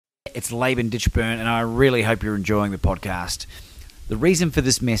It's Laban Ditchburn, and I really hope you're enjoying the podcast. The reason for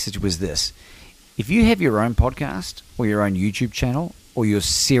this message was this. If you have your own podcast or your own YouTube channel, or you're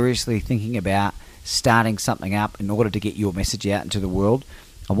seriously thinking about starting something up in order to get your message out into the world,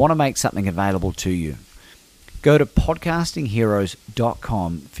 I want to make something available to you. Go to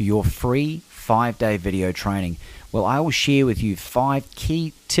podcastingheroes.com for your free 5-day video training. Well, I will share with you 5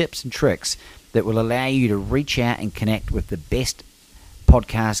 key tips and tricks that will allow you to reach out and connect with the best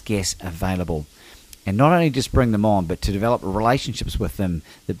podcast guests available. And not only just bring them on, but to develop relationships with them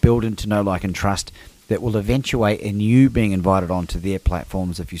that build into know, like, and trust that will eventuate in you being invited onto their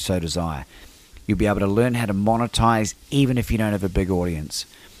platforms if you so desire. You'll be able to learn how to monetize even if you don't have a big audience.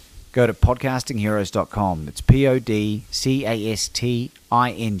 Go to podcastingheroes.com. It's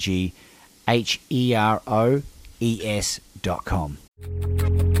podcastingheroes.com.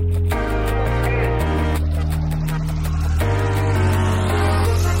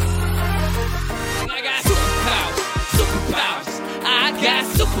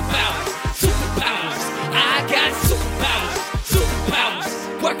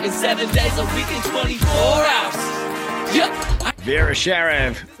 Working 7 days a week in 24 hours. Yep. Vera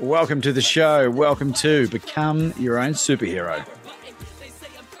Sharav, welcome to the show. Welcome to Become Your Own Superhero.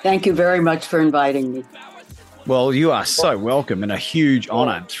 Thank you very much for inviting me. Well, you are so welcome and a huge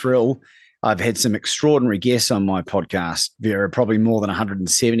honor and thrill. I've had some extraordinary guests on my podcast, Vera, probably more than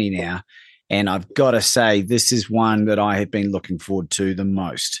 170 now. And I've got to say, this is one that I have been looking forward to the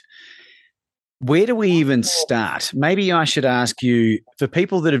most. Where do we even start? Maybe I should ask you, for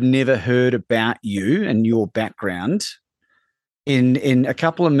people that have never heard about you and your background, in a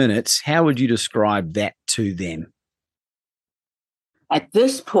couple of minutes, how would you describe that to them? At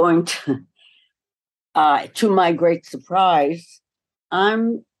this point, to my great surprise,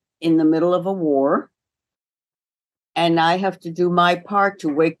 I'm in the middle of a war, and I have to do my part to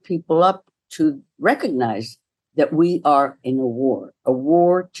wake people up to recognize that we are in a war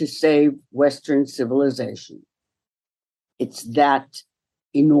to save Western civilization. It's that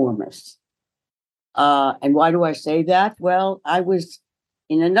enormous. And why do I say that? Well, I was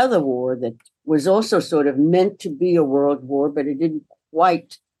in another war that was also sort of meant to be a world war, but it didn't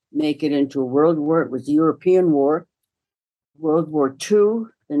quite make it into a world war. It was the European War. World War II,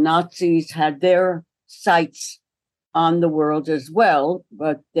 the Nazis had their sights on the world as well,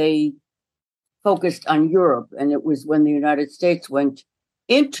 but they focused on Europe. And it was when the United States went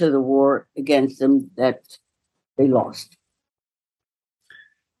into the war against them that they lost.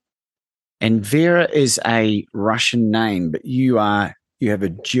 And Vera is a Russian name, but you have a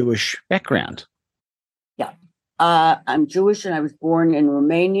Jewish background. Yeah. I'm Jewish and I was born in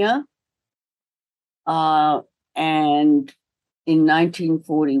Romania. And in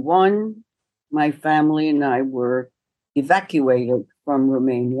 1941, my family and I were evacuated from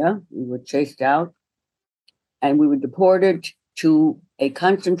Romania. We were chased out and we were deported to a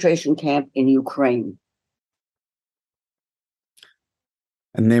concentration camp in Ukraine.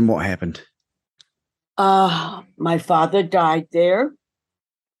 And then what happened? My father died there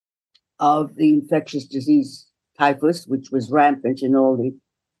of the infectious disease typhus, which was rampant in all the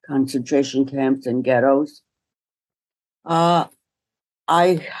concentration camps and ghettos. I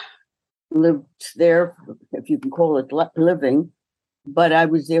lived there, if you can call it living, but I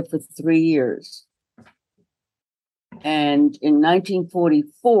was there for 3 years. And in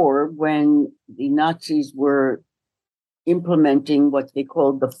 1944, when the Nazis were implementing what they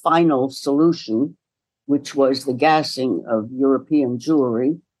called the final solution, which was the gassing of European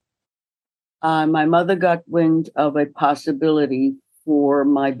Jewry, my mother got wind of a possibility for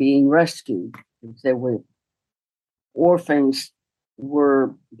my being rescued. There were orphans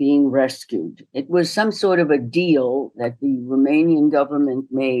were being rescued. It was some sort of a deal that the Romanian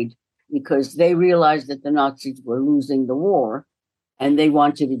government made because they realized that the Nazis were losing the war and they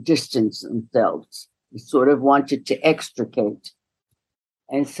wanted to distance themselves. They sort of wanted to extricate.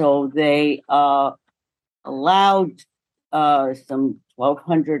 And so they allowed some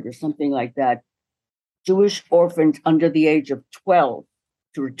 1,200 or something like that Jewish orphans under the age of 12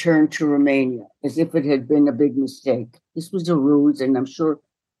 to return to Romania, as if it had been a big mistake. This was a ruse, and I'm sure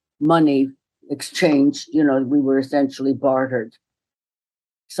money exchanged, we were essentially bartered.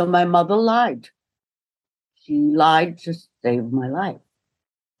 So my mother lied. She lied to save my life.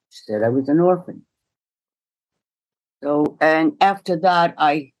 She said I was an orphan. So, and after that,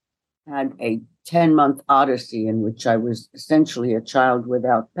 I had a 10-month odyssey in which I was essentially a child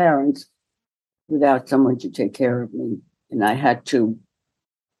without parents, without someone to take care of me. And I had to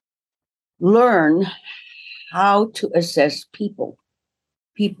learn how to assess people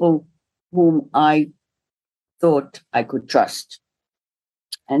whom I thought I could trust.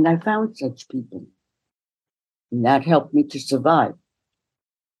 And I found such people. And that helped me to survive.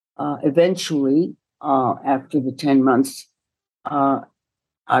 Eventually, after the 10 months,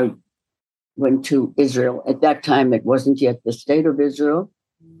 I went to Israel. At that time, it wasn't yet the state of Israel.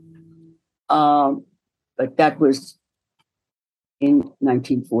 But that was in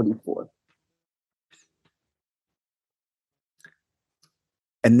 1944.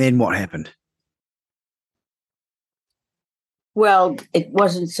 And then what happened? Well, it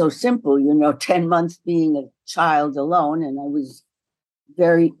wasn't so simple, 10 months being a child alone, and I was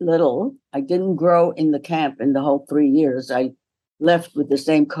very little. I didn't grow in the camp in the whole 3 years. I left with the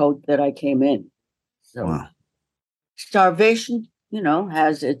same coat that I came in. So Wow. starvation,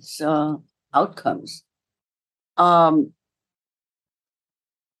 has its outcomes. But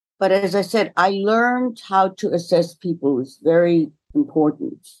as I said, I learned how to assess people. It's very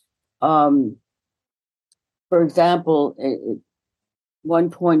important. For example, at one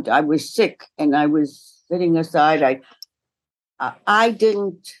point I was sick and I was sitting aside. I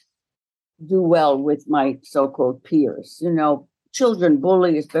didn't do well with my so-called peers. Children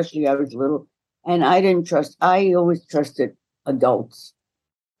bully, especially I was little, and I always trusted adults.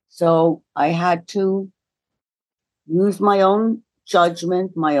 So I had to use my own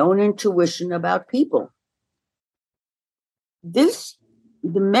judgment, my own intuition about people. The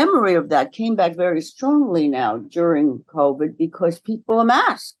memory of that came back very strongly now during COVID because people are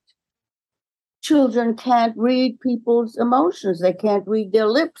masked. Children can't read people's emotions. They can't read their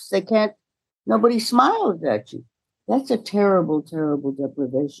lips. Nobody smiles at you. That's a terrible, terrible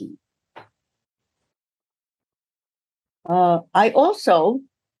deprivation. I also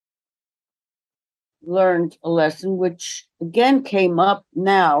learned a lesson, which again came up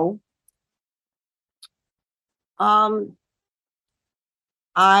now.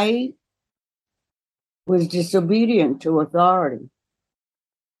 I was disobedient to authority.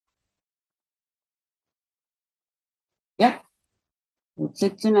 Yeah. At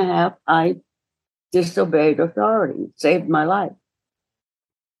 6.5, I disobeyed authority. It saved my life.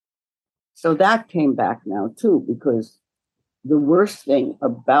 So that came back now too, because the worst thing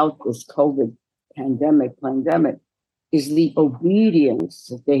about this COVID pandemic is the obedience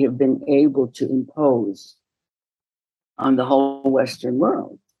that they have been able to impose on the whole Western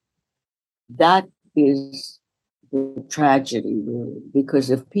world. That is the tragedy, really, because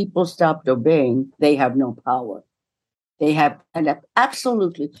if people stopped obeying, they have no power. They have, and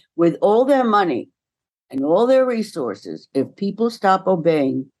absolutely, with all their money and all their resources, if people stop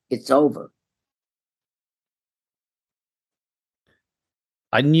obeying, it's over.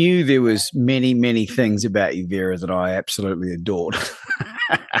 I knew there was many, many things about you, Vera, that I absolutely adored.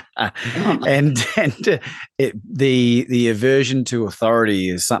 The aversion to authority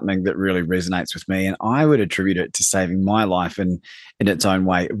is something that really resonates with me, and I would attribute it to saving my life in its own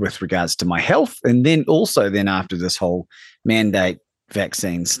way with regards to my health, and then after this whole mandate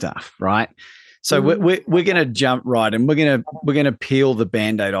vaccine stuff, right? So we're going to jump right, and we're going to peel the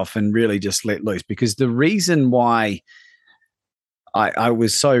Band-Aid off and really just let loose, because the reason why I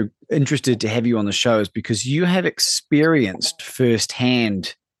was so interested to have you on the show is because you have experienced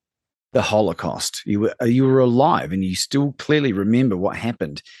firsthand the Holocaust. You were alive, and you still clearly remember what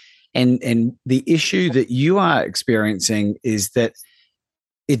happened. And the issue that you are experiencing is that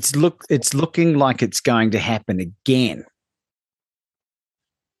it's looking like it's going to happen again.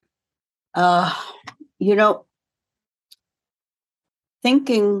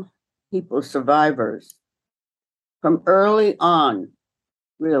 Thinking people survivors from early on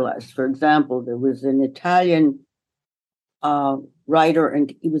realized, for example, there was an Italian writer,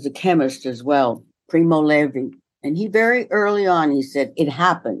 and he was a chemist as well, Primo Levi. And he very early on, he said, it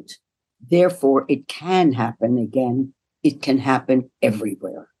happened. Therefore, it can happen again. It can happen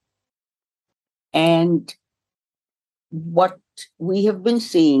everywhere. And what we have been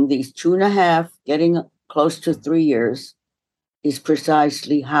seeing these 2.5, getting close to 3 years, is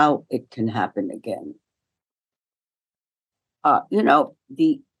precisely how it can happen again.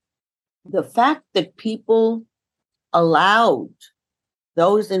 The fact that people allowed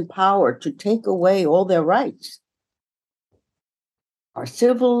those in power to take away all their rights, our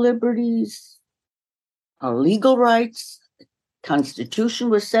civil liberties, our legal rights, the Constitution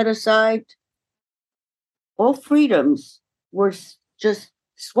was set aside, all freedoms were just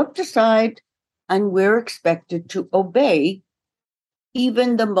swept aside, and we're expected to obey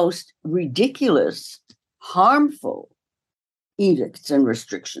even the most ridiculous, harmful edicts and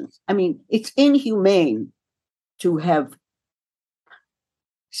restrictions. I mean, it's inhumane to have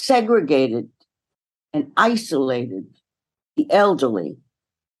segregated and isolated the elderly.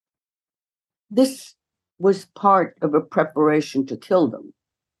 This was part of a preparation to kill them.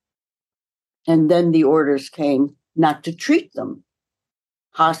 And then the orders came not to treat them.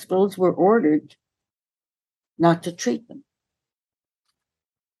 Hospitals were ordered not to treat them.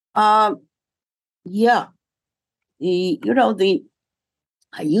 Yeah.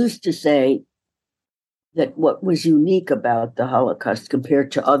 I used to say that what was unique about the Holocaust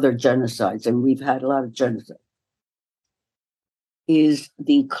compared to other genocides, and we've had a lot of genocides, is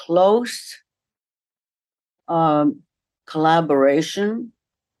the close collaboration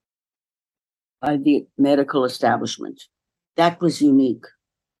by the medical establishment. That was unique.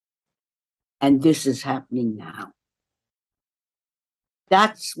 And this is happening now.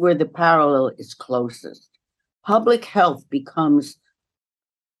 That's where the parallel is closest. Public health becomes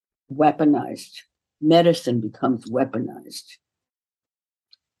weaponized. Medicine becomes weaponized.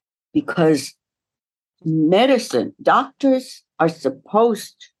 Because doctors are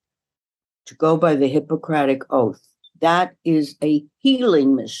supposed to go by the Hippocratic Oath. That is a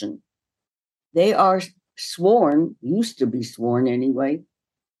healing mission. They are sworn, used to be sworn anyway,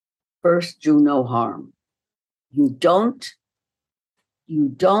 first do no harm. You don't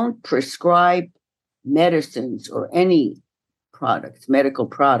prescribe medicines or any products, medical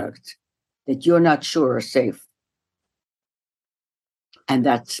products, that you're not sure are safe. And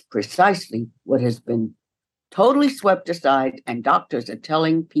that's precisely what has been totally swept aside. And doctors are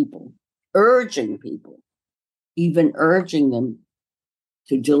telling people, urging people, even urging them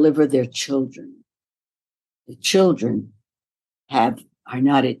to deliver their children. The children are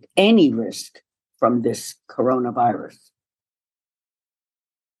not at any risk from this coronavirus.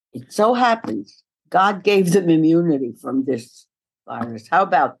 It so happens God gave them immunity from this virus. How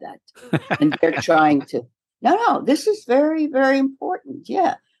about that? And they're trying to. No, this is very, very important.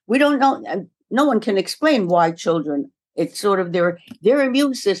 Yeah. We don't know. No one can explain why children, it's sort of their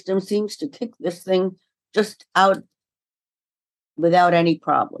immune system seems to kick this thing just out without any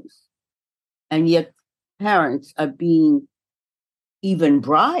problems. And yet parents are being even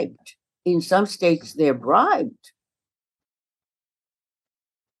bribed. In some states, they're bribed.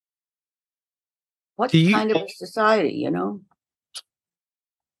 What kind of a society,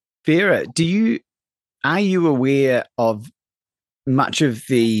 Vera, are you aware of much of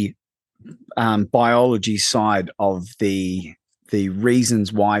the biology side of the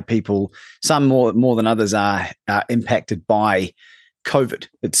reasons why people, some more than others, are impacted by COVID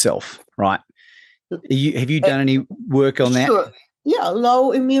itself, right? Have you done any work on that? Sure. Yeah,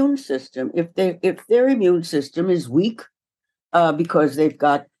 low immune system. If their immune system is weak because they've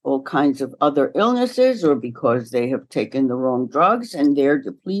got all kinds of other illnesses or because they have taken the wrong drugs and they're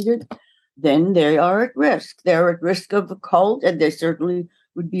depleted, then they are at risk. They're at risk of a cold, and they certainly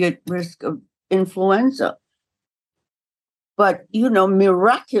would be at risk of influenza. But,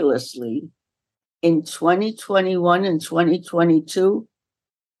 miraculously, in 2021 and 2022,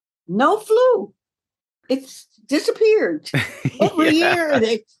 no flu. It's disappeared. Every year,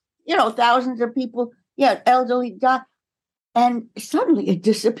 thousands of people, elderly die, and suddenly it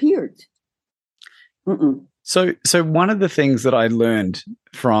disappeared. Mm-mm. So one of the things that I learned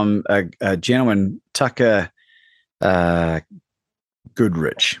from a gentleman, Tucker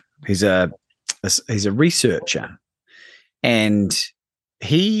Goodrich, he's a researcher, and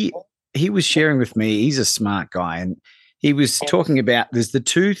he was sharing with me. He's a smart guy, and he was talking about there's the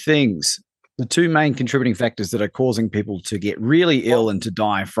two main contributing factors that are causing people to get really ill and to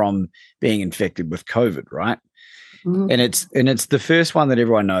die from being infected with COVID, right? Mm-hmm. And it's the first one that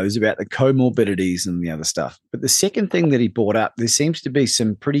everyone knows about, the comorbidities and the other stuff. But the second thing that he brought up, there seems to be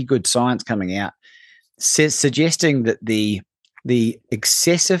some pretty good science coming out suggesting that the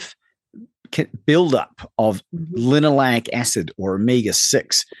excessive buildup of linoleic acid or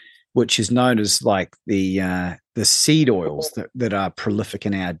omega-6, which is known as like the seed oils that are prolific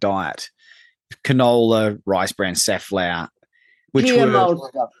in our diet, canola, rice bran, safflower, which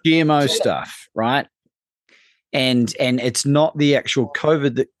GMO stuff, right? And it's not the actual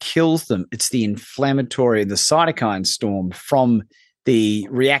COVID that kills them. It's the inflammatory, the cytokine storm from the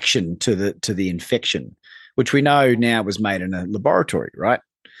reaction to the infection, which we know now was made in a laboratory, right?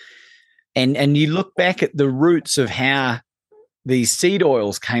 And you look back at the roots of how these seed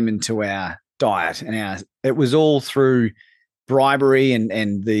oils came into our diet, and it was all through bribery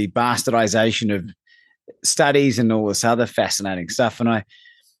and the bastardization of studies and all this other fascinating stuff. And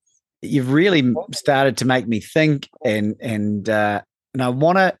you've really started to make me think, and I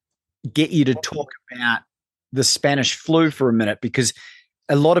want to get you to talk about the Spanish flu for a minute, because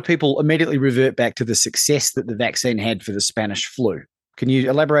a lot of people immediately revert back to the success that the vaccine had for the Spanish flu. Can you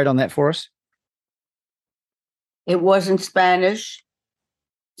elaborate on that for us? It wasn't Spanish,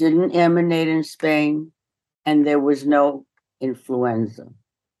 didn't emanate in Spain, and there was no influenza.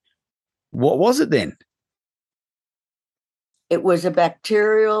 What was it then? It was a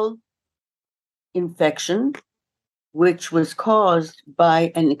bacterial infection, which was caused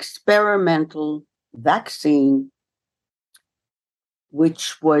by an experimental vaccine,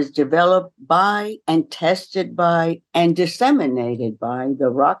 which was developed by and tested by and disseminated by the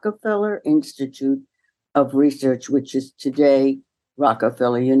Rockefeller Institute of Research, which is today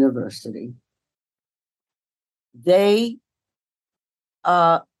Rockefeller University. They,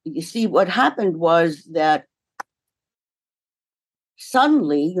 you see, what happened was that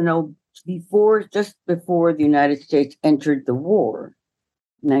suddenly, just before the United States entered the war,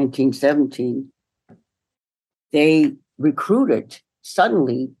 1917, they recruited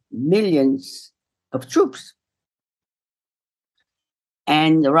suddenly millions of troops.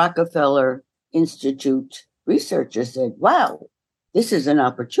 And the Rockefeller Institute researchers said, wow, this is an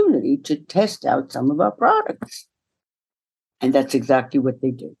opportunity to test out some of our products. And that's exactly what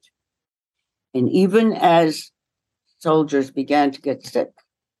they did. And even as soldiers began to get sick,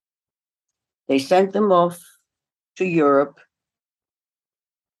 they sent them off to Europe.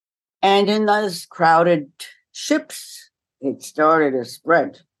 And in those crowded ships, it started to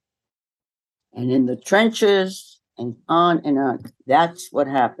spread. And in the trenches and on and on. That's what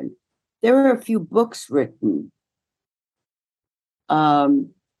happened. There are a few books written.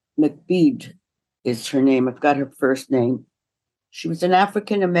 McBead is her name. I've got her first name. She was an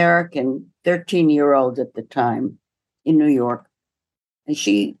African-American, 13-year-old at the time in New York. And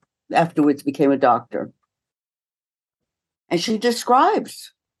she afterwards became a doctor. And she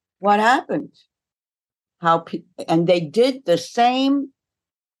describes what happened. And they did the same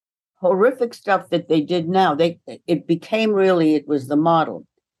horrific stuff that they did now. It was the model.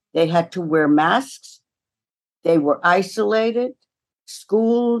 They had to wear masks. They were isolated.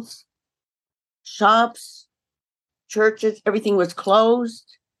 Schools, shops, churches, everything was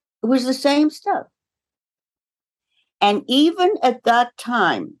closed. It was the same stuff. And even at that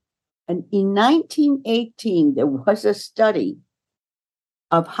time, and in 1918, there was a study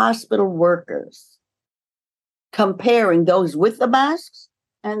of hospital workers comparing those with the masks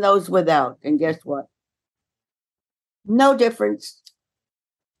and those without. And guess what? No difference.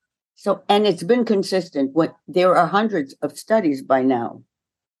 So, and it's been consistent. There are hundreds of studies by now.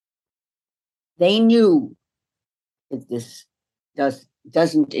 They knew that this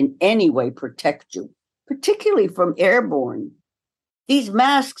doesn't in any way protect you, particularly from airborne. These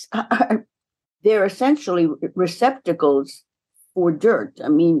masks, they're essentially receptacles for dirt. I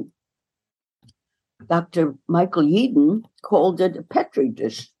mean, Dr. Michael Yeadon called it a Petri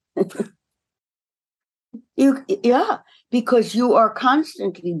dish. Because you are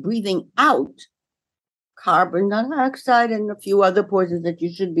constantly breathing out carbon dioxide and a few other poisons that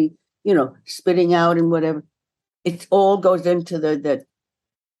you should be, spitting out and whatever. It all goes into the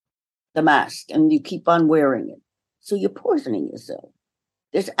mask, and you keep on wearing it. So you're poisoning yourself.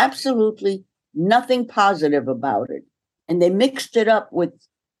 There's absolutely nothing positive about it. And they mixed it up with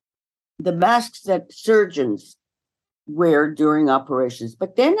the masks that surgeons wear during operations,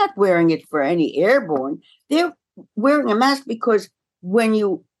 but they're not wearing it for any airborne. They're wearing a mask because when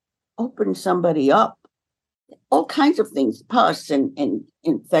you open somebody up, all kinds of things, pus and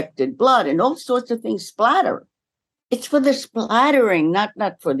infected blood and all sorts of things splatter. It's for the splattering, not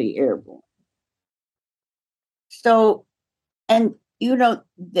for the airborne. So, and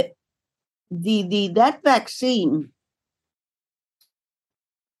that vaccine,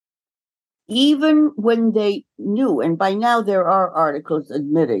 even when they knew, and by now there are articles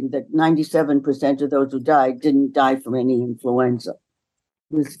admitting that 97% of those who died didn't die from any influenza.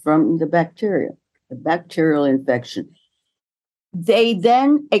 It was from the bacterial infection. They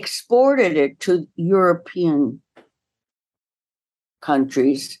then exported it to European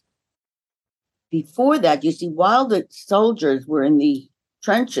countries. Before that, you see, while the soldiers were in the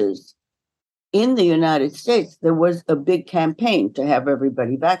trenches in the United States, there was a big campaign to have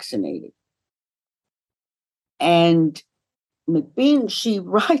everybody vaccinated. And McBean, she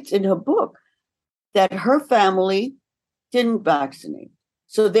writes in her book that her family didn't vaccinate.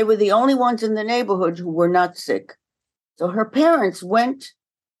 So they were the only ones in the neighborhood who were not sick. So her parents went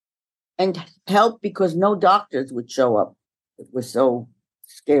and helped because no doctors would show up. It was so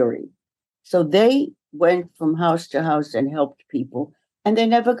scary. So they went from house to house and helped people, and they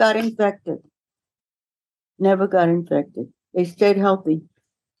never got infected. Never got infected. They stayed healthy.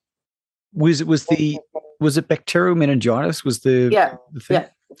 Was it bacterial meningitis? Was the thing?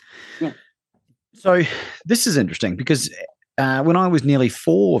 Yeah. So this is interesting because when I was nearly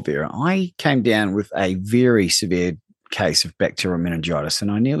 4, Vera, I came down with a very severe case of bacterial meningitis,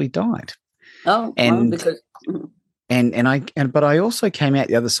 and I nearly died. Oh, and because But I also came out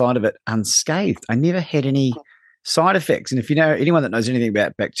the other side of it unscathed. I never had any side effects. And if you know anyone that knows anything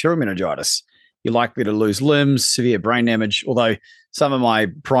about bacterial meningitis, you're likely to lose limbs, severe brain damage. Although some of my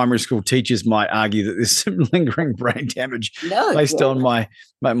primary school teachers might argue that there's some lingering brain damage based on my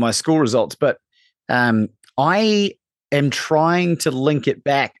school results. But I am trying to link it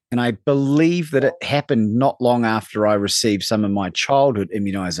back, and I believe that it happened not long after I received some of my childhood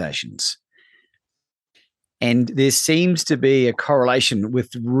immunizations. And there seems to be a correlation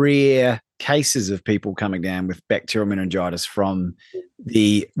with rare cases of people coming down with bacterial meningitis from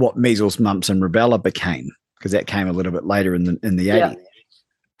what measles, mumps, and rubella became, because that came a little bit later in the 80s.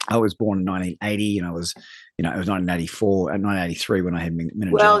 I was born in 1980, and it was 1984 and 1983 when I had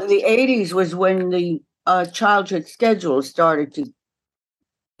meningitis. Well, the 80s was when the childhood schedule started to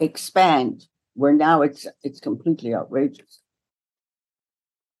expand, where now it's completely outrageous.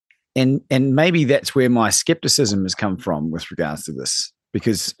 And maybe that's where my skepticism has come from with regards to this,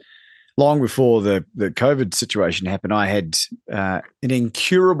 because long before the COVID situation happened, I had an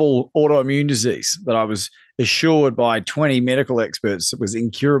incurable autoimmune disease that I was assured by 20 medical experts it was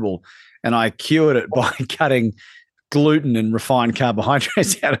incurable, and I cured it by cutting gluten and refined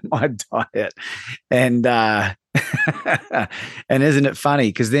carbohydrates out of my diet. And and isn't it funny?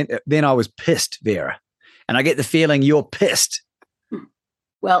 Because then I was pissed, Vera, and I get the feeling you're pissed.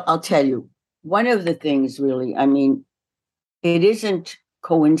 Well, I'll tell you, one of the things really, I mean, it isn't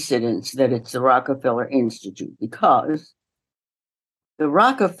coincidence that it's the Rockefeller Institute, because the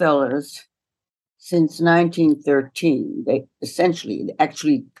Rockefellers, since 1913, they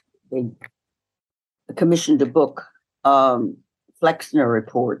commissioned a book, Flexner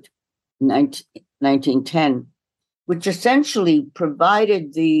Report, 1910, which essentially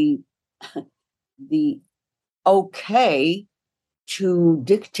provided the okay to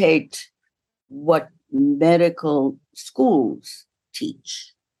dictate what medical schools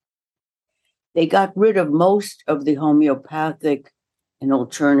teach. They got rid of most of the homeopathic and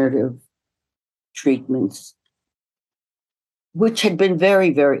alternative treatments, which had been very,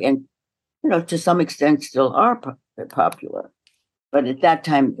 very, and to some extent still are popular. But at that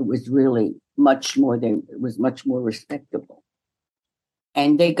time, it was really much more respectable.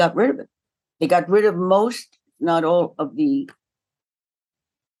 And they got rid of it. They got rid of most, not all, of the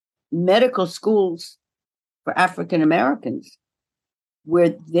medical schools for African Americans,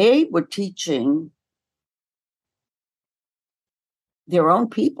 where they were teaching their own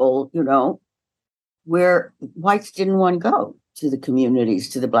people, where whites didn't want to go to the communities,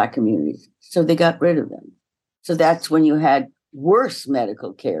 to the Black communities. So they got rid of them. So that's when you had worse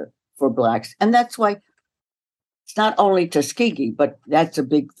medical care for Blacks. And that's why it's not only Tuskegee, but that's a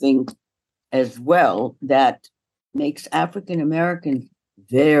big thing as well that makes African Americans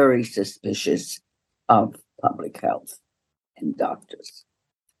very suspicious of public health and doctors.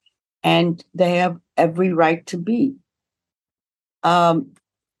 And they have every right to be.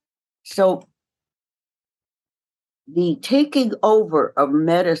 So the taking over of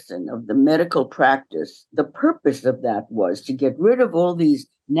medicine, of the medical practice, the purpose of that was to get rid of all these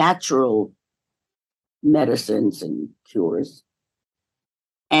natural medicines and cures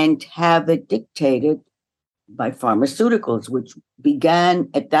and have it dictated by pharmaceuticals, which began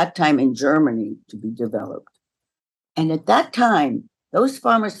at that time in Germany to be developed. And at that time, those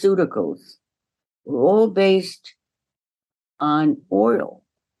pharmaceuticals were all based on oil.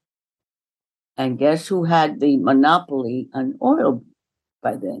 And guess who had the monopoly on oil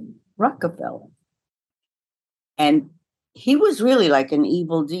by then? Rockefeller. And he was really like an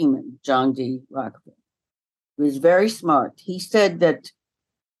evil demon, John D. Rockefeller. He was very smart. He said that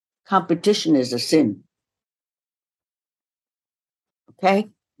competition is a sin. Okay?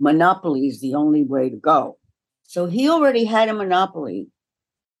 Monopoly is the only way to go. So he already had a monopoly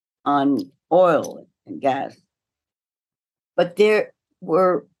on oil and gas. But there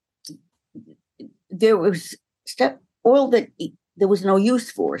was oil that there was no use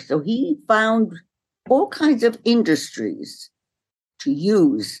for. So he found all kinds of industries to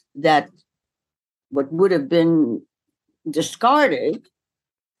use that what would have been discarded.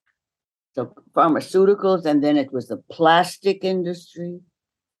 So pharmaceuticals, and then it was the plastic industry.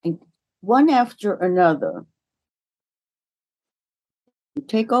 And one after another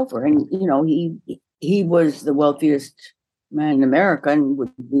take over. And, he was the wealthiest man in America and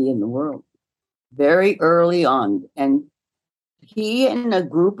would be in the world very early on. And he and a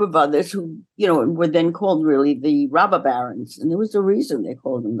group of others who, were then called really the robber barons. And there was a reason they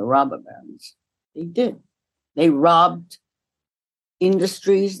called them the robber barons. They did. They robbed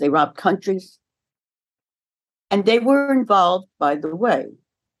industries, they robbed countries. And they were involved, by the way.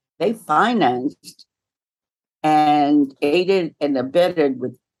 They financed and aided and abetted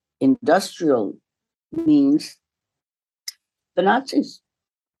with industrial means the Nazis.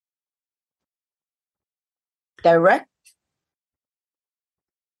 Direct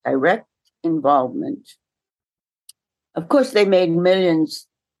involvement. Of course, they made millions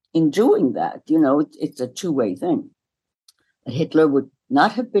in doing that. It's a two-way thing. Hitler would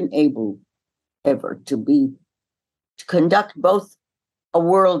not have been able ever to conduct both a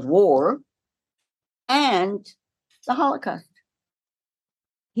world war and the Holocaust.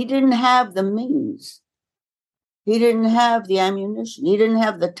 He didn't have the means. He didn't have the ammunition. He didn't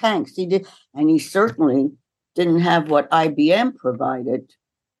have the tanks. And he certainly didn't have what IBM provided,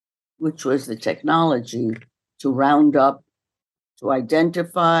 which was the technology to round up, to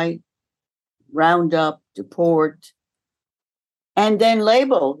identify, round up, deport, and then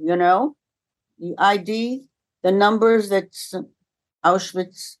label, the ID, the numbers that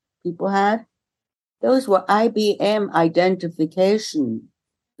Auschwitz people had. Those were IBM identification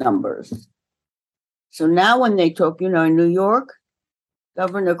numbers. So now when they talk, in New York,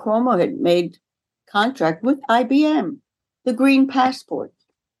 Governor Cuomo had made contract with IBM, the green passport,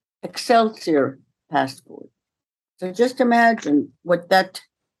 Excelsior passport. So just imagine what that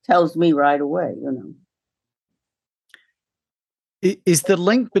tells me right away, Is the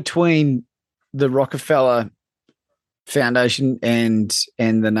link between the Rockefeller Foundation and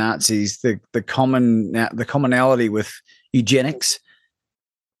the Nazis the commonality with eugenics?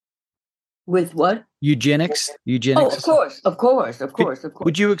 With what? Eugenics. Oh, of course.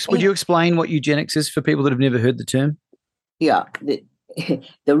 Would you explain what eugenics is for people that have never heard the term? Yeah.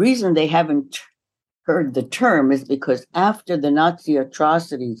 The reason they haven't heard the term is because after the Nazi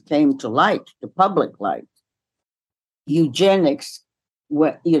atrocities came to light, to public light, eugenics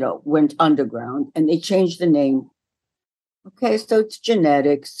went underground and they changed the name. Okay, so it's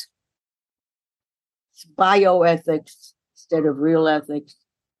genetics, it's bioethics instead of real ethics,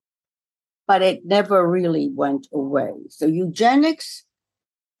 but it never really went away. So eugenics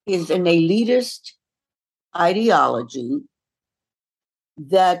is an elitist ideology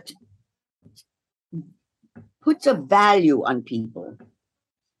that puts a value on people,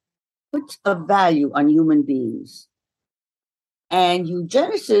 puts a value on human beings. And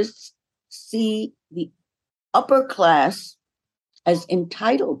eugenicists see the upper class as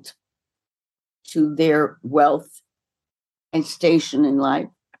entitled to their wealth and station in life.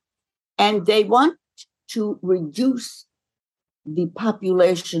 And they want to reduce the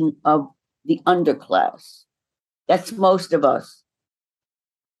population of the underclass. That's most of us.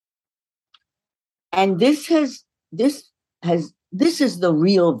 And this is the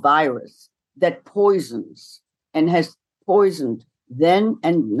real virus that poisons and has poisoned then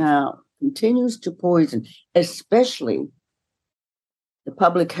and now, continues to poison, especially the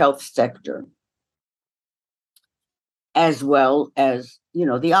public health sector, as well as,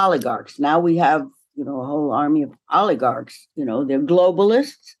 the oligarchs. Now we have, a whole army of oligarchs, they're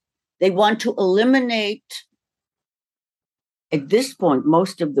globalists. They want to eliminate, at this point,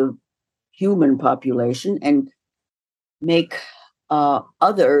 most of the human population and make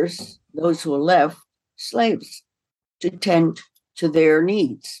others, those who are left, slaves to tend to their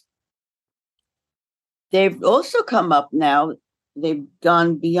needs. They've also come up now, they've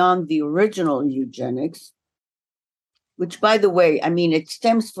gone beyond the original eugenics, which, by the way, it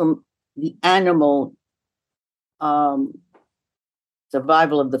stems from the animal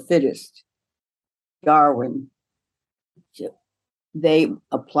survival of the fittest, Darwin. They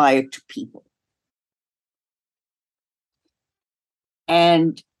apply it to people.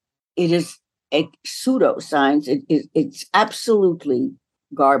 And it is a pseudoscience. It's absolutely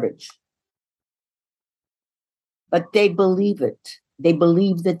garbage. But they believe it. They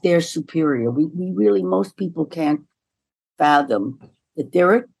believe that they're superior. We really, most people can't fathom that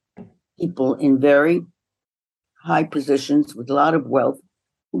there are people in very high positions with a lot of wealth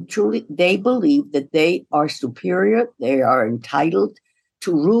who truly, they believe that they are superior. They are entitled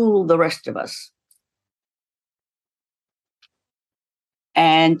to rule the rest of us.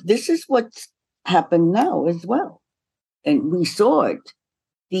 And this is what's happened now as well. And we saw it.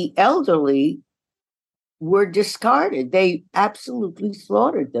 The elderly were discarded. They absolutely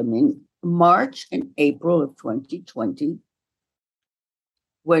slaughtered them in March and April of 2020,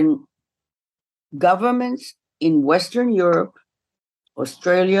 when governments in Western Europe,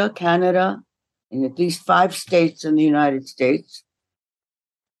 Australia, Canada, and at least 5 states in the United States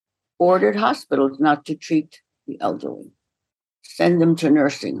ordered hospitals not to treat the elderly, send them to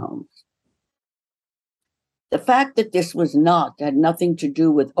nursing homes. The fact that this had nothing to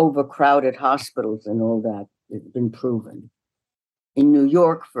do with overcrowded hospitals and all that has been proven. In New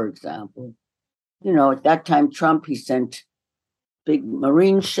York, for example, At that time, Trump, he sent big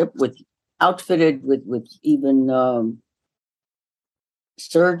marine ship outfitted with even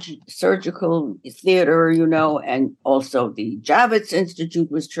surgical theater, and also the Javits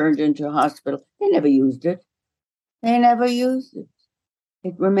Institute was turned into a hospital. They never used it.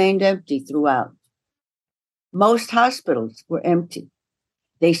 It remained empty throughout. Most hospitals were empty.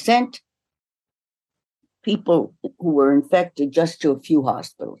 They sent people who were infected just to a few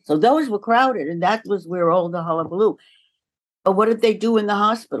hospitals. So those were crowded, and that was where all the hullabaloo. But what did they do in the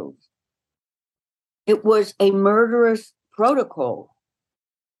hospitals? It was a murderous protocol.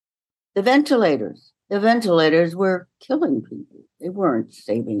 The ventilators were killing people. They weren't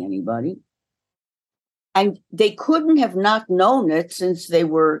saving anybody. And they couldn't have not known it since they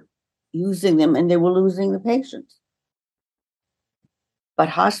were using them and they were losing the patients. But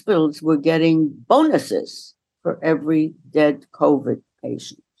hospitals were getting bonuses for every dead COVID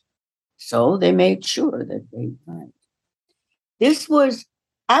patient. So they made sure that they died. This was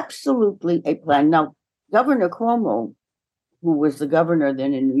absolutely a plan. Now, Governor Cuomo, who was the governor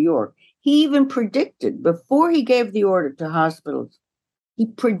then in New York, he even predicted, before he gave the order to hospitals, he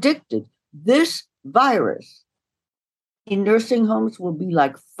predicted this virus in nursing homes will be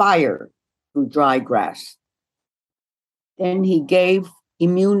like fire through dry grass. Then he gave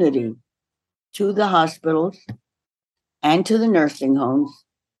immunity to the hospitals and to the nursing homes,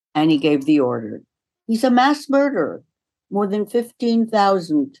 and he gave the order. He's a mass murderer. More than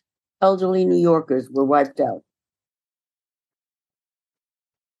 15,000 elderly New Yorkers were wiped out.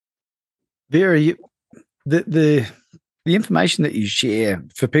 Vera, the information that you share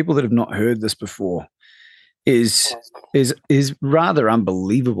for people that have not heard this before is rather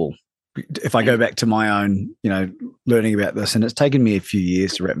unbelievable. If I go back to my own, learning about this, and it's taken me a few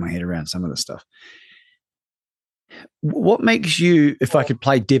years to wrap my head around some of this stuff. What makes you, if I could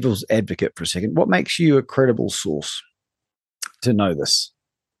play devil's advocate for a second, what makes you a credible source to know this?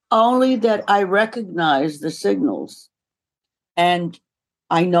 Only that I recognize the signals and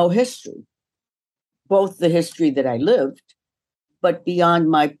I know history, both the history that I lived, but beyond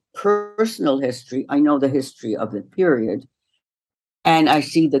my personal history, I know the history of the period. And I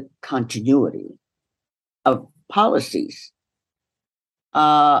see the continuity of policies.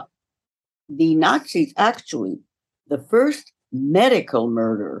 The Nazis, actually, the first medical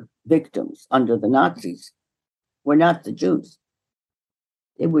murder victims under the Nazis were not the Jews.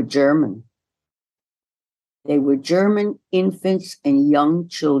 They were German. They were German infants and young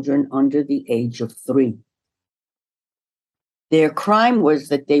children under the age of 3. Their crime was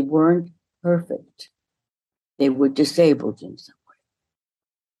that they weren't perfect. They were disabled in some way.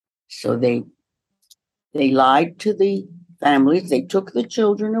 So they lied to the families. They took the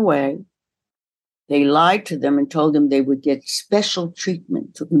children away. They lied to them and told them they would get special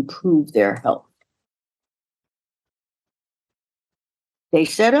treatment to improve their health.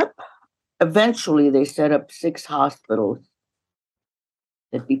 Eventually they set up 6 hospitals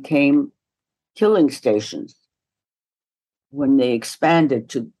that became killing stations when they expanded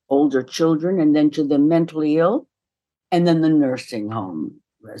to older children and then to the mentally ill and then the nursing home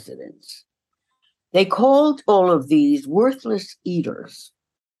residents. They called all of these worthless eaters,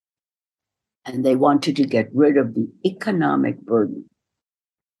 and they wanted to get rid of the economic burden.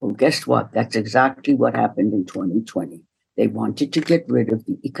 Well, guess what? That's exactly what happened in 2020. They wanted to get rid of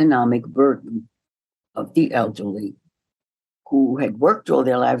the economic burden of the elderly who had worked all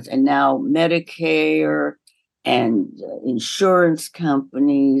their lives, and now Medicare and insurance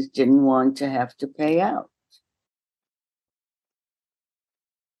companies didn't want to have to pay out.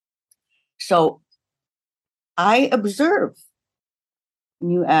 So I observe,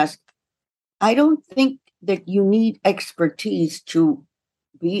 and you ask, I don't think that you need expertise to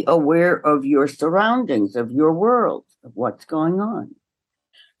be aware of your surroundings, of your world, of what's going on.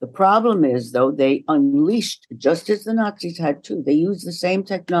 The problem is, though, they unleashed, just as the Nazis had too, they used the same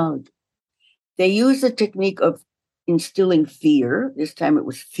technology. They used the technique of instilling fear. This time it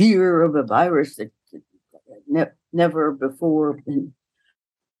was fear of a virus that never before been.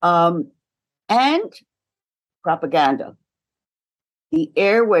 And propaganda. The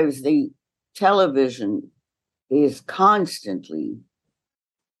airwaves, the television is constantly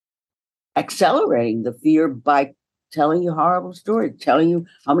accelerating the fear by telling you horrible stories, telling you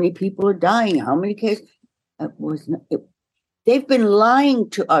how many people are dying, how many cases. They've been lying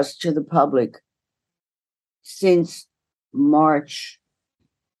to us, to the public, since March,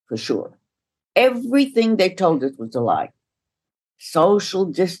 for sure. Everything they told us was a lie. Social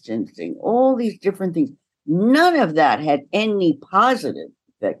distancing, all these different things. None of that had any positive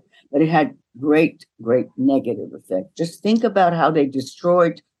effect, but it had great, great negative effect. Just think about how they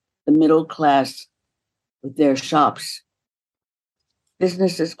destroyed the middle class with their shops.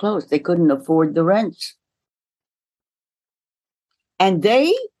 Businesses closed. They couldn't afford the rents. And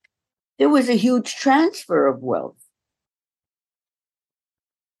there was a huge transfer of wealth.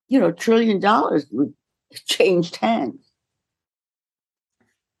 $1 trillion would changed hands.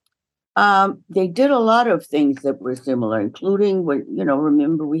 They did a lot of things that were similar, including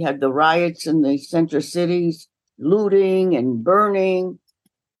remember we had the riots in the center cities, looting and burning.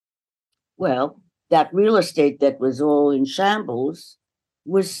 Well, that real estate that was all in shambles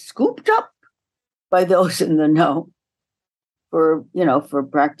was scooped up by those in the know for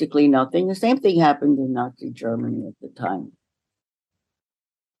practically nothing. The same thing happened in Nazi Germany at the time.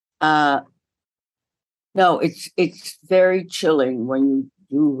 No, it's very chilling when you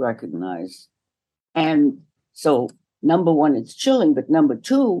do recognize. And so, number one, it's chilling, but number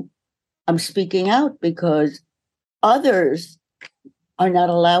two, I'm speaking out because others are not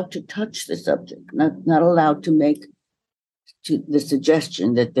allowed to touch the subject, not allowed to make to the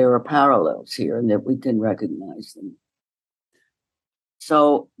suggestion that there are parallels here and that we can recognize them.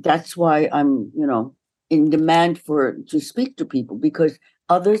 So that's why I'm, in demand to speak to people, because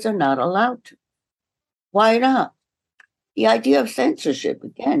others are not allowed to. Why not? The idea of censorship,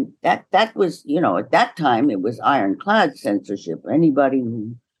 again, that was, at that time, it was ironclad censorship. Anybody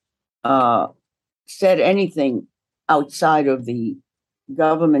who said anything outside of the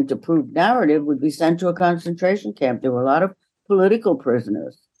government-approved narrative would be sent to a concentration camp. There were a lot of political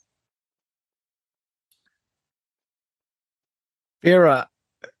prisoners. Vera,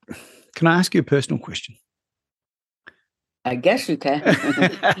 can I ask you a personal question? I guess you can.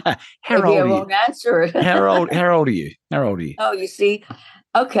 How old Maybe I are you? won't answer it. How old are you? How old are you? Oh, you see?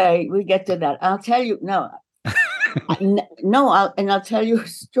 Okay, we get to that. I'll tell you. No, I'll tell you a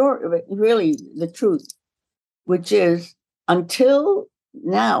story, really the truth, which is until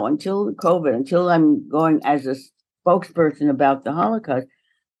COVID, until I'm going as a spokesperson about the Holocaust,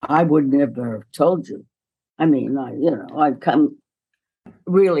 I would never have told you. I mean, I've come.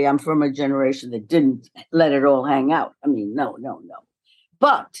 Really, I'm from a generation that didn't let it all hang out. I mean, no.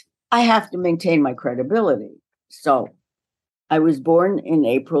 But I have to maintain my credibility. So I was born in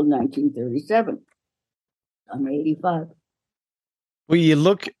April 1937. I'm 85. Well, you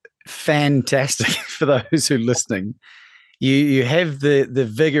look fantastic for those who are listening. You have the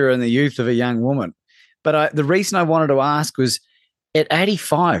vigor and the youth of a young woman. But the reason I wanted to ask was, at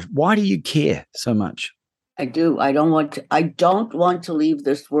 85, why do you care so much? I do. I don't want to leave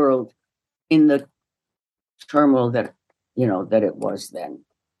this world in the turmoil that it was then.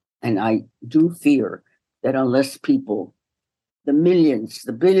 And I do fear that unless people, the millions,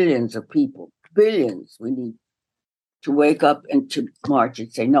 the billions of people, we need to wake up and to march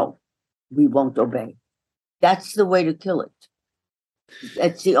and say, no, we won't obey. That's the way to kill it.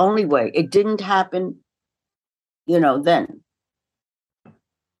 That's the only way. It didn't happen, then.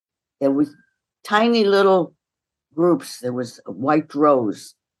 There was tiny little groups. There was a White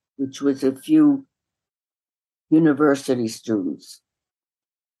Rose, which was a few university students.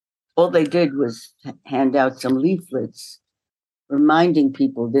 All they did was hand out some leaflets reminding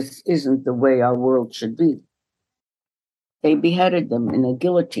people this isn't the way our world should be. They beheaded them in a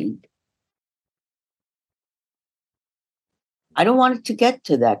guillotine. I don't want it to get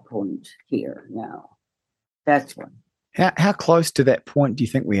to that point here now. That's one. How close to that point do you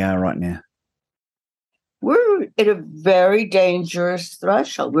think we are right now? We're at a very dangerous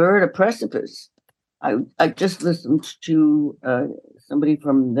threshold. We're at a precipice. I just listened to somebody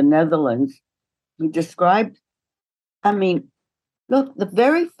from the Netherlands who described, look, the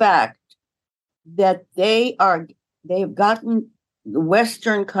very fact that they have gotten the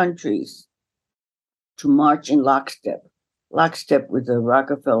Western countries to march in lockstep. Lockstep was a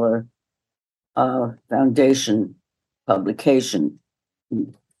Rockefeller Foundation publication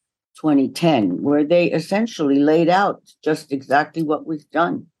in 2010, where they essentially laid out just exactly what was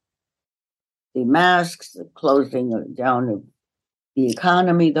done. The masks, the closing down of the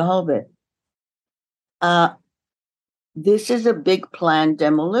economy, the whole bit. This is a big planned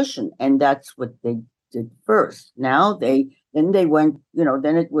demolition, and that's what they did first. Now then they went,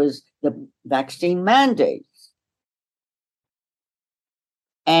 then it was the vaccine mandates.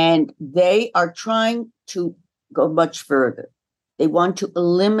 And they are trying to go much further. They want to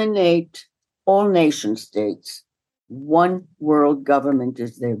eliminate all nation states. One world government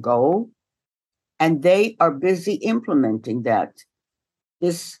is their goal. And they are busy implementing that.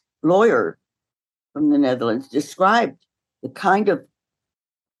 This lawyer from the Netherlands described the kind of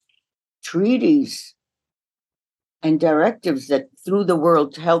treaties and directives that through the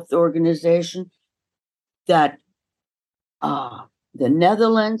World Health Organization that the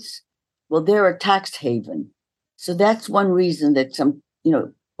Netherlands, Well, they're a tax haven. So that's one reason that some,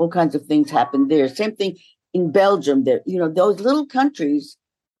 all kinds of things happen there. Same thing in Belgium. There, those little countries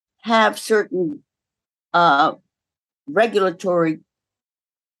have certain regulatory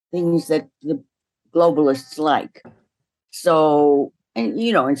things that the globalists like. So, and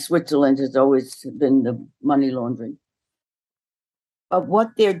in Switzerland has always been the money laundering. But what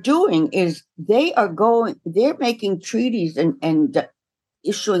they're doing is they're making treaties and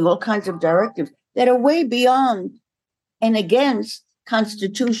issuing all kinds of directives that are way beyond and against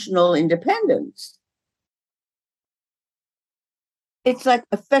constitutional independence. It's like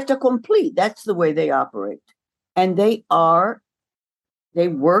a fait accompli. That's the way they operate. And they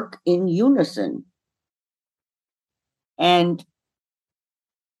work in unison. And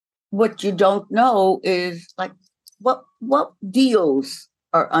what you don't know is like what deals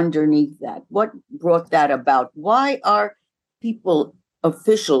are underneath that? What brought that about? Why are people,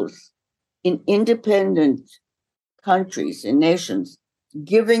 officials in independent countries and nations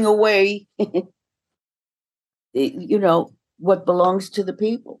giving away what belongs to the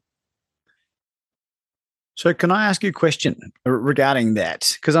people? So can I ask you a question regarding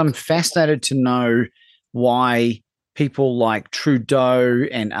that? Because I'm fascinated to know why people like Trudeau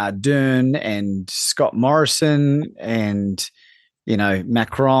and Ardern and Scott Morrison and,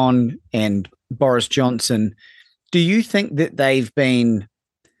 Macron and Boris Johnson, do you think that they've been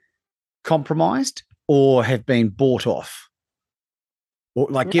compromised or have been bought off? Or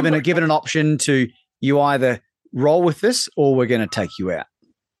like given an option to you either roll with this or we're going to take you out?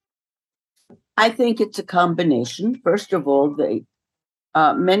 I think it's a combination. First of all,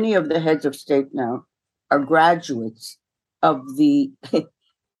 many of the heads of state now are graduates of the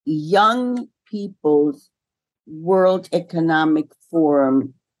Young People's World Economic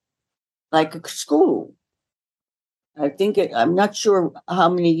Forum, like a school. I'm not sure how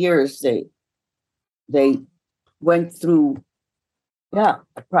many years they went through, a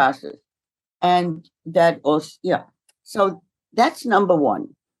process. And that also, so that's number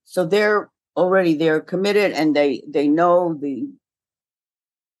one. So they're committed and they know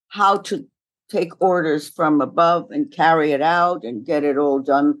how to take orders from above and carry it out and get it all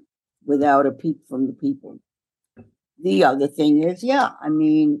done without a peep from the people. The other thing is,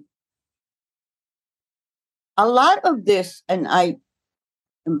 a lot of this, and I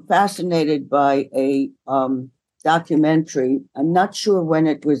am fascinated by a documentary. I'm not sure when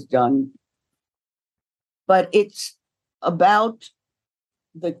it was done, but it's about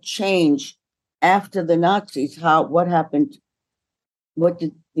the change after the Nazis. What happened? What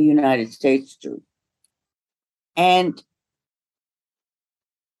did the United States do? And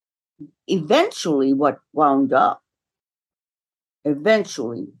eventually, what wound up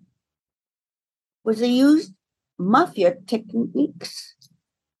was they used mafia techniques,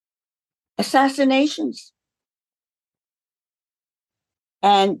 assassinations.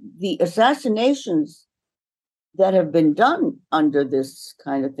 And the assassinations that have been done under this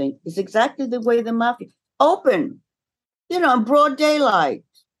kind of thing is exactly the way the mafia open, in broad daylight,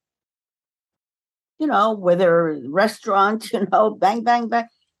 whether restaurant, bang, bang, bang.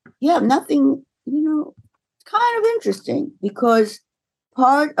 Yeah, nothing, it's kind of interesting because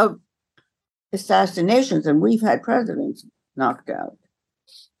part of assassinations, and we've had presidents knocked out,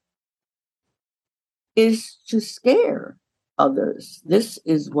 is to scare others. This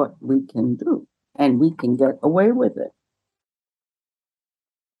is what we can do, and we can get away with it.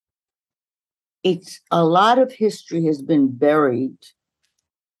 It's a lot of history has been buried.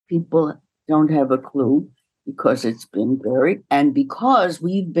 People don't have a clue because it's been buried, and because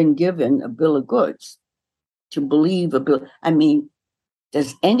we've been given a bill of goods to believe a bill.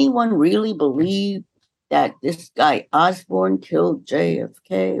 Does anyone really believe that this guy Osborne killed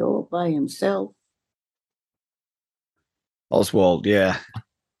JFK all by himself? Oswald, yeah.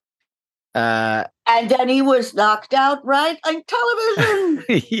 And then he was knocked out right on television.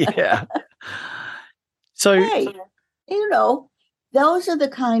 Yeah. So, hey, those are the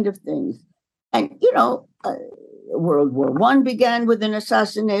kind of things. And, World War I began with an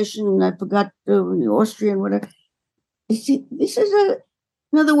assassination, and I forgot the Austrian, whatever. You see, this is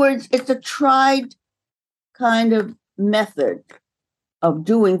in other words, it's a tried kind of method of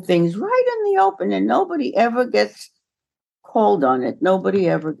doing things right in the open, and nobody ever gets called on it. Nobody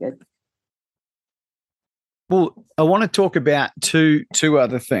ever gets. Well, I want to talk about two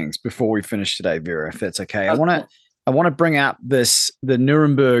other things before we finish today, Vera, if that's okay. I want to bring up the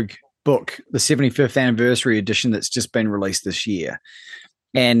Nuremberg book, the 75th anniversary edition that's just been released this year.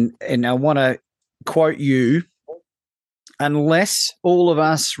 And I want to quote you: "Unless all of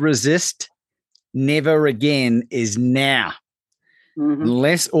us resist, never again is now." Mhm.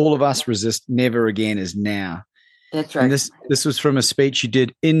 Unless all of us resist, never again is now. That's right. And this was from a speech you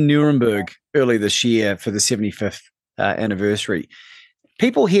did in Nuremberg early this year for the 75th anniversary.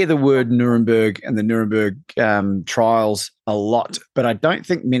 People hear the word Nuremberg and the Nuremberg trials a lot, but I don't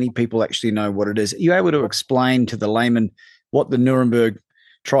think many people actually know what it is. Are you able to explain to the layman what the Nuremberg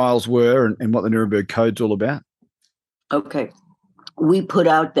trials were and what the Nuremberg Code's all about? Okay. We put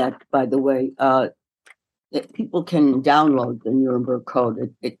out that, by the way, that people can download the Nuremberg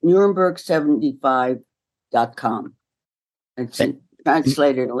Code at Nuremberg75.com. It's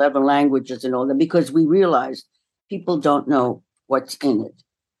translated in 11 languages and all that, because we realized people don't know what's in it.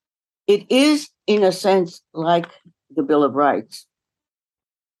 It is, in a sense, like the Bill of Rights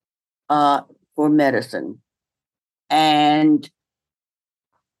for medicine. And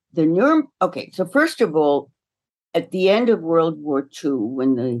the okay, so first of all, at the end of World War II,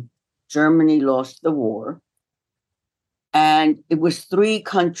 when Germany lost the war, and it was 3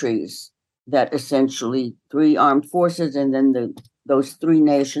 countries that essentially 3 armed forces, and then those 3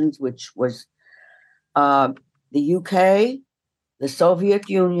 nations, which was the UK, the Soviet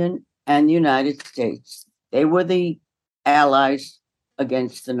Union, and the United States. They were the allies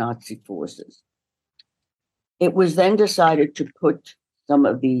against the Nazi forces. It was then decided to put some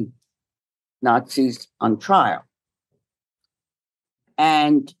of the Nazis on trial.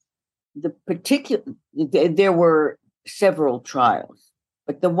 And there were several trials,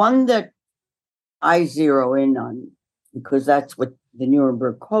 but the one that I zero in on, because that's what the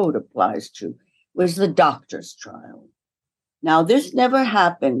Nuremberg Code applies to, was the doctor's trial. Now, this never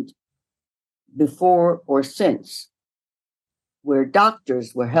happened before or since, where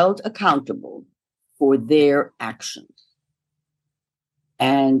doctors were held accountable for their actions.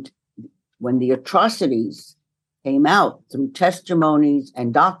 And when the atrocities came out through testimonies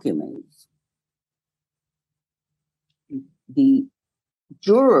and documents, the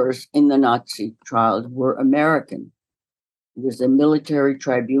jurors in the Nazi trials were American. It was a military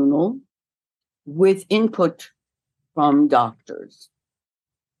tribunal with input from doctors.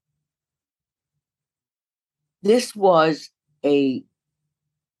 This was a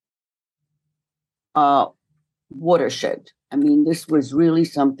watershed. I mean, this was really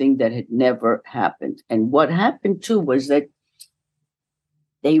something that had never happened. And what happened too was that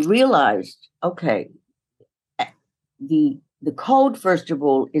they realized, okay, the code, first of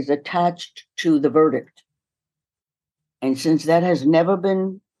all, is attached to the verdict. And since that has never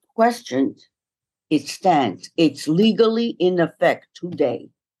been questioned, it stands. It's legally in effect today.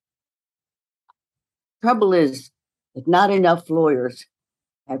 Trouble is that not enough lawyers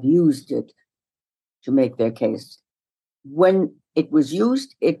have used it to make their case. When it was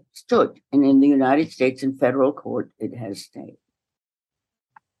used, it stood. And in the United States in federal court, it has stayed.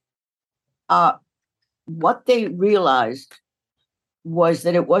 What they realized was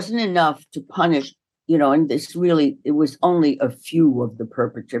that it wasn't enough to punish, and this really, it was only a few of the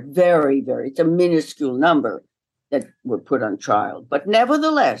perpetrators, very, very, it's a minuscule number that were put on trial. But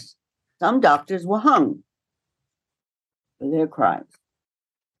nevertheless, some doctors were hung for their crimes.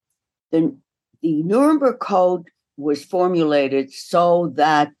 The Nuremberg Code was formulated so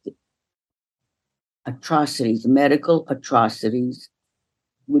that atrocities, medical atrocities,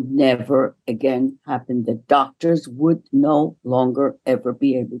 would never again happen. The doctors would no longer ever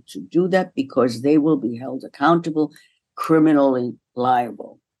be able to do that because they will be held accountable, criminally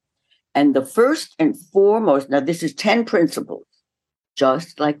liable. And the first and foremost, now this is 10 principles,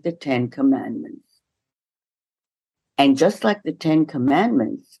 just like the 10 commandments. And just like the 10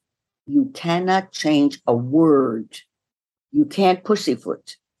 commandments, you cannot change a word. You can't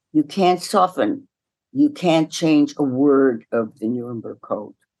pussyfoot. You can't soften. You can't change a word of the Nuremberg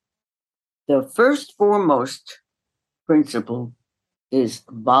Code. The first foremost principle is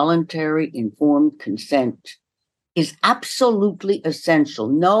voluntary informed consent is absolutely essential.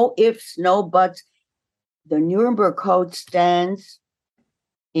 No ifs, no buts. The Nuremberg Code stands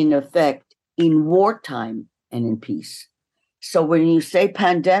in effect in wartime and in peace. So when you say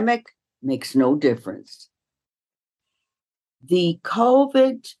pandemic, makes no difference. The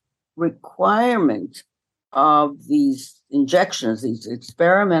COVID requirement of these injections, these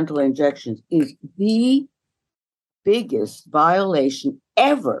experimental injections, is the biggest violation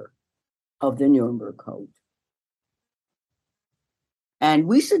ever of the Nuremberg Code. And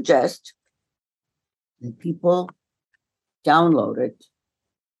we suggest that people download it,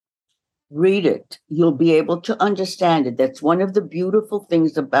 read it. You'll be able to understand it. That's one of the beautiful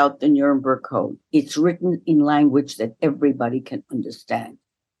things about the Nuremberg Code. It's written in language that everybody can understand.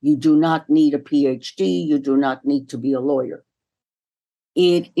 You do not need a PhD. You do not need to be a lawyer.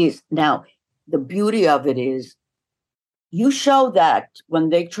 It is now, the beauty of it is You show that when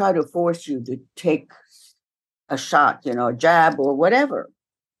they try to force you to take a shot, a jab or whatever.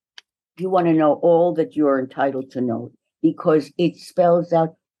 You want to know all that you're entitled to know because it spells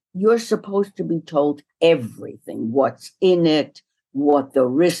out you're supposed to be told everything, what's in it, what the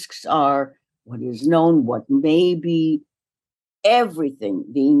risks are, what is known, what may be, everything,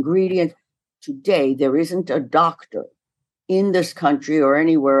 the ingredients. Today, there isn't a doctor in this country or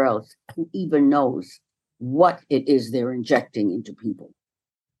anywhere else who even knows what it is they're injecting into people.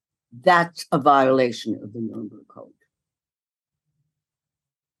 That's a violation of the Nuremberg Code.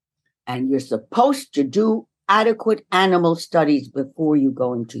 And you're supposed to do adequate animal studies before you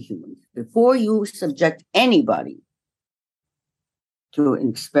go into humans, before you subject anybody to an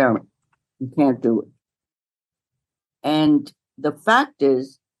experiment. You can't do it. And the fact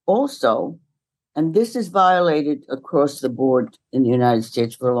is also, and this is violated across the board in the United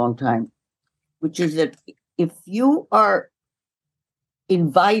States for a long time, which is that if you are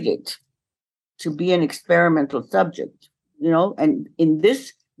invited to be an experimental subject, and in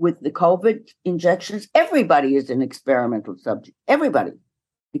this, with the COVID injections, everybody is an experimental subject, everybody,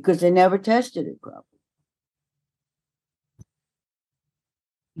 because they never tested it properly.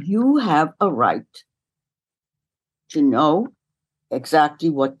 You have a right to know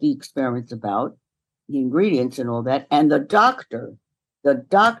exactly what the experiment's about, the ingredients and all that. And the doctor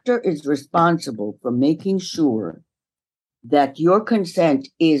is responsible for making sure that your consent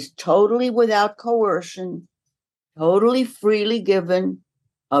is totally without coercion, totally freely given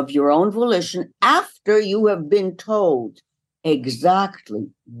of your own volition after you have been told exactly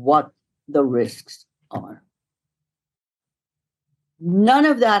what the risks are. None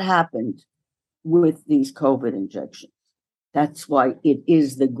of that happened with these COVID injections. That's why it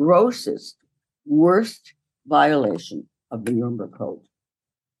is the grossest, worst violation of the Nuremberg Code.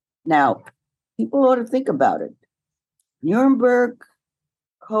 Now, people ought to think about it. Nuremberg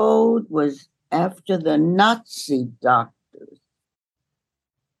Code was after the Nazi doctors.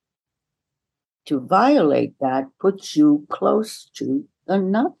 To violate that puts you close to the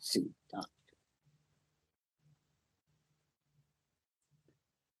Nazi doctor.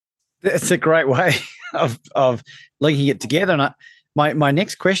 That's a great way of linking it together. And my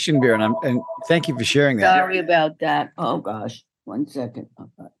next question, Vera, and thank you for sharing that. Sorry about that. Oh, gosh. 1 second.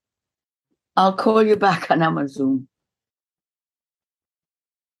 Okay. I'll call you back on Amazon.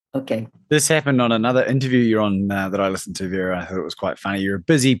 Okay. This happened on another interview you're on that I listened to, Vera. I thought it was quite funny. You're a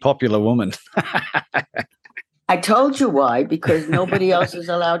busy, popular woman. I told you why, because nobody else is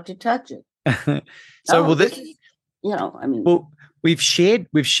allowed to touch it. This is, Well, we've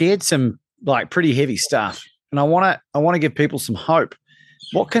shared some like pretty heavy stuff, and I want to give people some hope.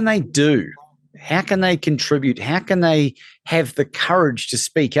 What can they do? How can they contribute? How can they have the courage to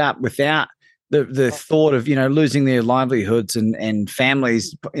speak up without the thought of losing their livelihoods and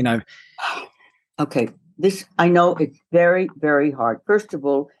families? Okay, this, I know it's very, very hard. First of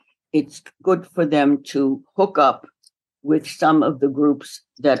all, it's good for them to hook up with some of the groups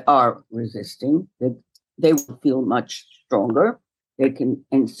that are resisting. That they will feel much stronger. They can,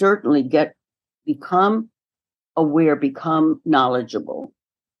 and certainly become aware, become knowledgeable.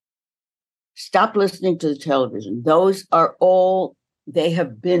 Stop listening to the television. Those are all, they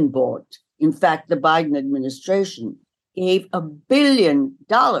have been bought. In fact, the Biden administration gave $1 billion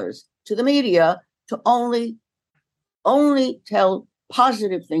to the media to only tell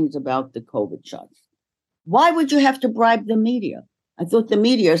positive things about the COVID shots. Why would you have to bribe the media? I thought the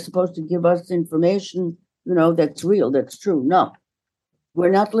media is supposed to give us information, that's real, that's true. No, we're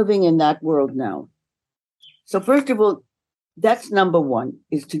not living in that world now. So first of all, that's number one,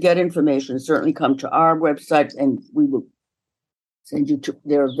 is to get information. Certainly come to our website and we will send you to,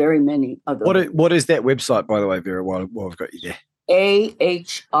 there are very many other. What is that website, by the way, Vera, while I've got you there?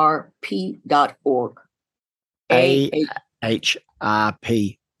 ahrp.org.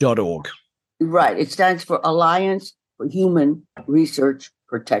 ahrp.org. Right. It stands for Alliance for Human Research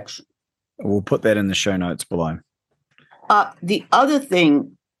Protection. We'll put that in the show notes below. The other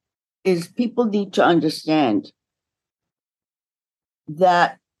thing is people need to understand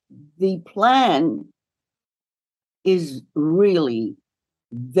that the plan is really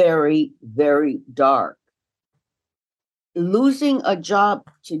very, very dark. Losing a job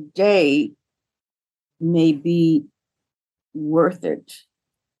today may be worth it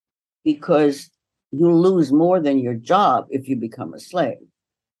because you lose more than your job if you become a slave.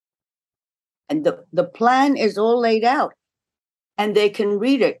 And the plan is all laid out and they can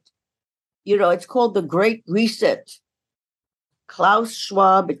read it. It's called the Great Reset. Klaus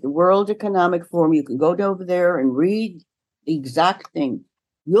Schwab at the World Economic Forum. You can go over there and read the exact thing.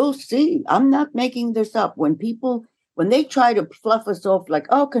 You'll see. I'm not making this up. When when they try to fluff us off like,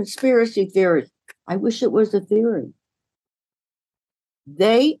 oh, conspiracy theories, I wish it was a theory.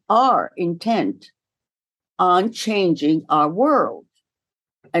 They are intent on changing our world.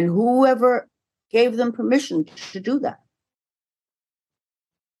 And whoever gave them permission to do that.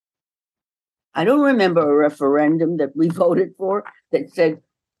 I don't remember a referendum that we voted for that said,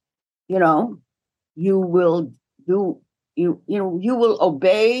 you know, you will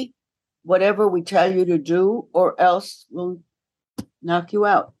obey whatever we tell you to do, or else we'll knock you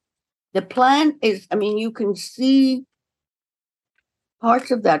out. The plan is, I mean, you can see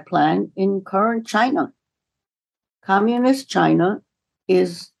parts of that plan in current China. Communist China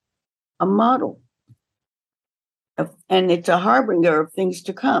is a model, and it's a harbinger of things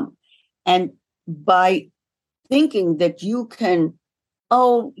to come. And by thinking that you can,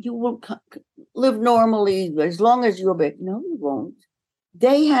 you will live normally as long as you obey. No, you won't.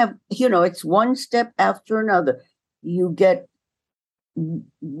 They have, it's one step after another. You get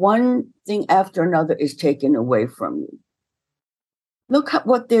one thing after another is taken away from you. Look at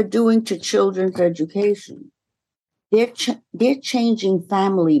what they're doing to children's education. They're changing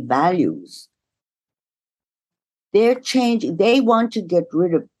family values. They want to get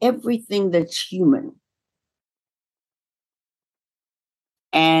rid of everything that's human.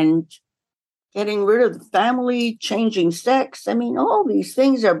 And getting rid of the family, changing sex. I mean, all these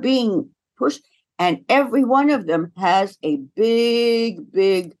things are being pushed, and every one of them has a big,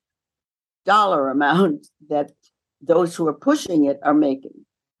 big dollar amount that those who are pushing it are making.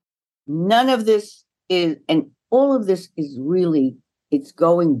 None of this is, and all of this is really, it's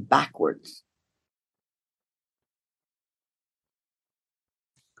going backwards.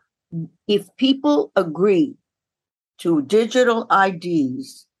 If people agree to digital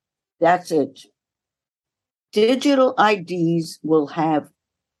IDs, that's it. Digital IDs will have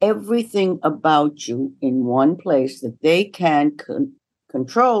everything about you in one place that they can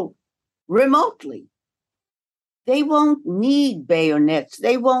control remotely. They won't need bayonets.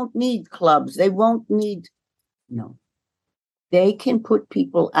 They won't need clubs. They won't need, no. They can put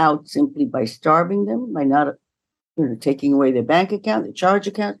people out simply by starving them, by not taking away their bank account, their charge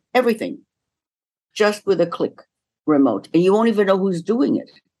account, everything, just with a click remote. And you won't even know who's doing it.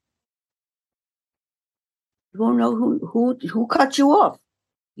 You won't know who cut you off.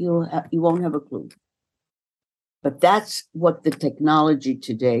 You won't have a clue. But that's what the technology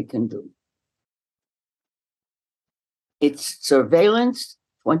today can do. It's surveillance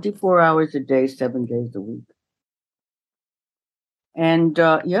 24 hours a day, 7 days a week. And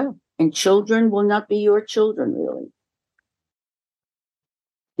and children will not be your children, really.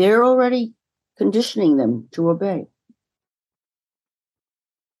 They're already conditioning them to obey.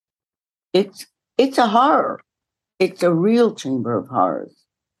 It's a horror. It's a real chamber of horrors.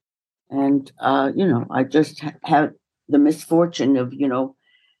 And, I just had the misfortune of,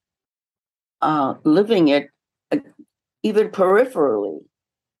 living it even peripherally,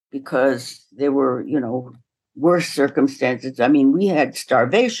 because there were, worse circumstances. I mean, we had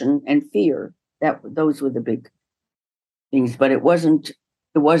starvation and fear. Those were the big things, but it wasn't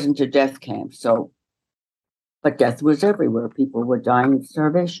a death camp. So, but death was everywhere. People were dying of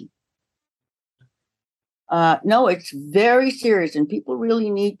starvation. No, it's very serious, and people really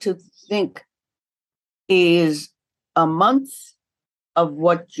need to think, is a month of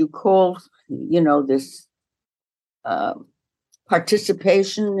what you call, this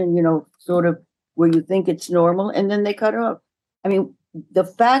participation and, sort of where you think it's normal, and then they cut it off. I mean, the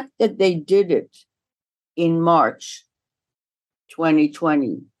fact that they did it in March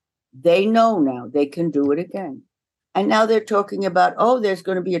 2020, they know now they can do it again. And now they're talking about, there's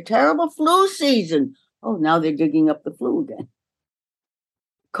going to be a terrible flu season. Oh, now they're digging up the flu again.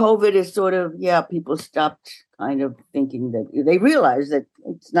 COVID is sort of, people stopped kind of thinking that they realize that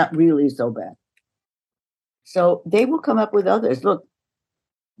it's not really so bad. So they will come up with others. Look,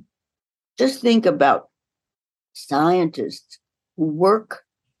 just think about scientists who work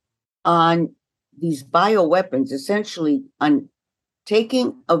on these bioweapons, essentially on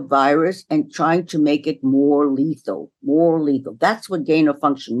taking a virus and trying to make it more lethal. That's what gain of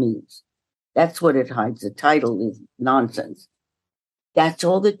function means. That's what it hides. The title is nonsense. That's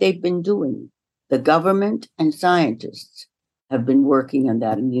all that they've been doing. The government and scientists have been working on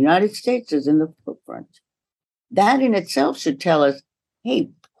that. And the United States is in the forefront. That in itself should tell us, hey,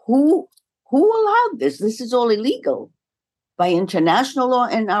 who allowed this? This is all illegal by international law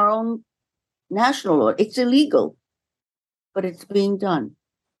and our own national law. It's illegal, but it's being done.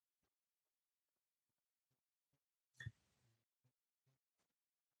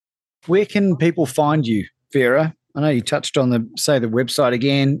 Where can people find you, Vera? I know you touched on the website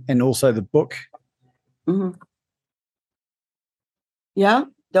again, and also the book. Mm-hmm. Yeah,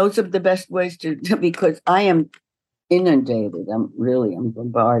 those are the best ways because I am inundated. I'm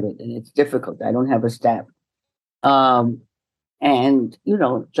bombarded, and it's difficult. I don't have a staff. And if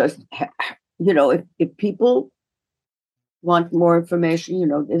people want more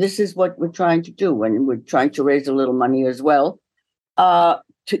information, this is what we're trying to do, and we're trying to raise a little money as well. You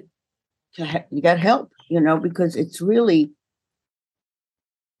got help, because it's really,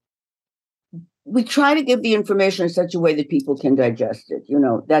 we try to give the information in such a way that people can digest it.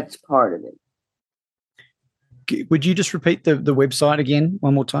 That's part of it. Would you just repeat the website again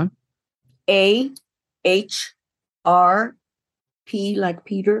one more time? AHRP like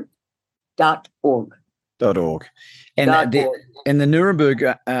Peter .org. .org. And the Nuremberg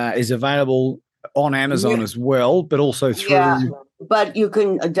is available on Amazon as well, but also through... Yeah, but you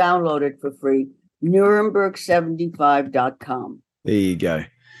can download it for free. Nuremberg75.com. There you go.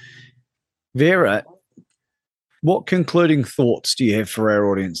 Vera, what concluding thoughts do you have for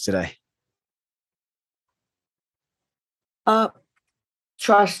our audience today?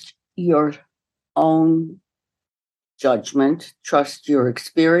 Trust your own judgment, trust your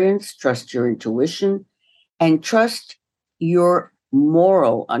experience, trust your intuition, and trust your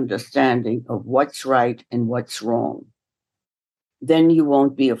moral understanding of what's right and what's wrong. Then you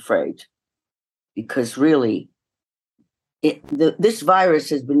won't be afraid, because really, this virus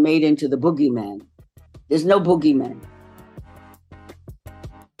has been made into the boogeyman. There's no boogeyman.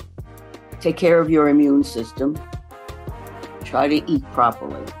 Take care of your immune system. Try to eat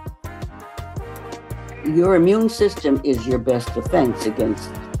properly. Your immune system is your best defense against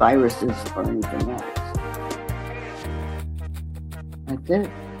viruses or anything else. That's it.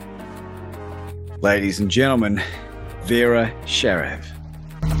 Ladies and gentlemen, Vera Sharav.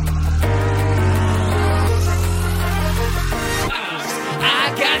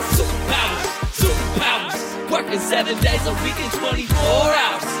 I got superpowers, working 7 days a week and 24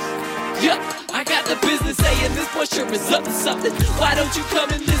 hours. Yup, I got the business saying this boy sure is up to something. Why don't you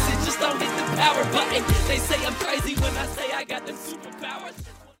come and listen? Just don't hit the power button. They say I'm crazy when I say I got them superpowers.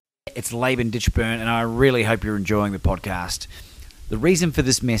 It's Laban Ditchburn, and I really hope you're enjoying the podcast. The reason for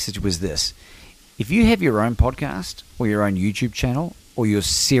this message was this. If you have your own podcast or your own YouTube channel, or you're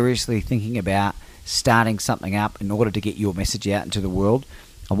seriously thinking about starting something up in order to get your message out into the world,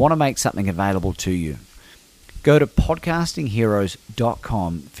 I want to make something available to you. Go to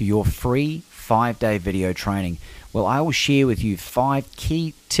podcastingheroes.com for your free 5-day video training. Well, I will share with you 5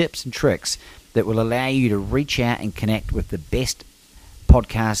 key tips and tricks that will allow you to reach out and connect with the best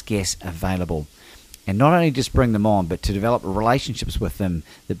podcast guests available. And not only just bring them on, but to develop relationships with them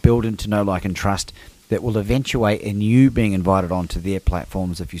that build into know, like, and trust that will eventuate in you being invited onto their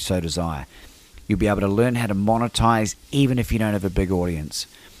platforms if you so desire. You'll be able to learn how to monetize even if you don't have a big audience.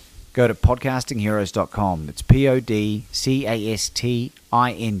 Go to podcastingheroes.com. It's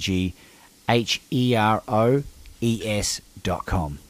podcastingheroes.com.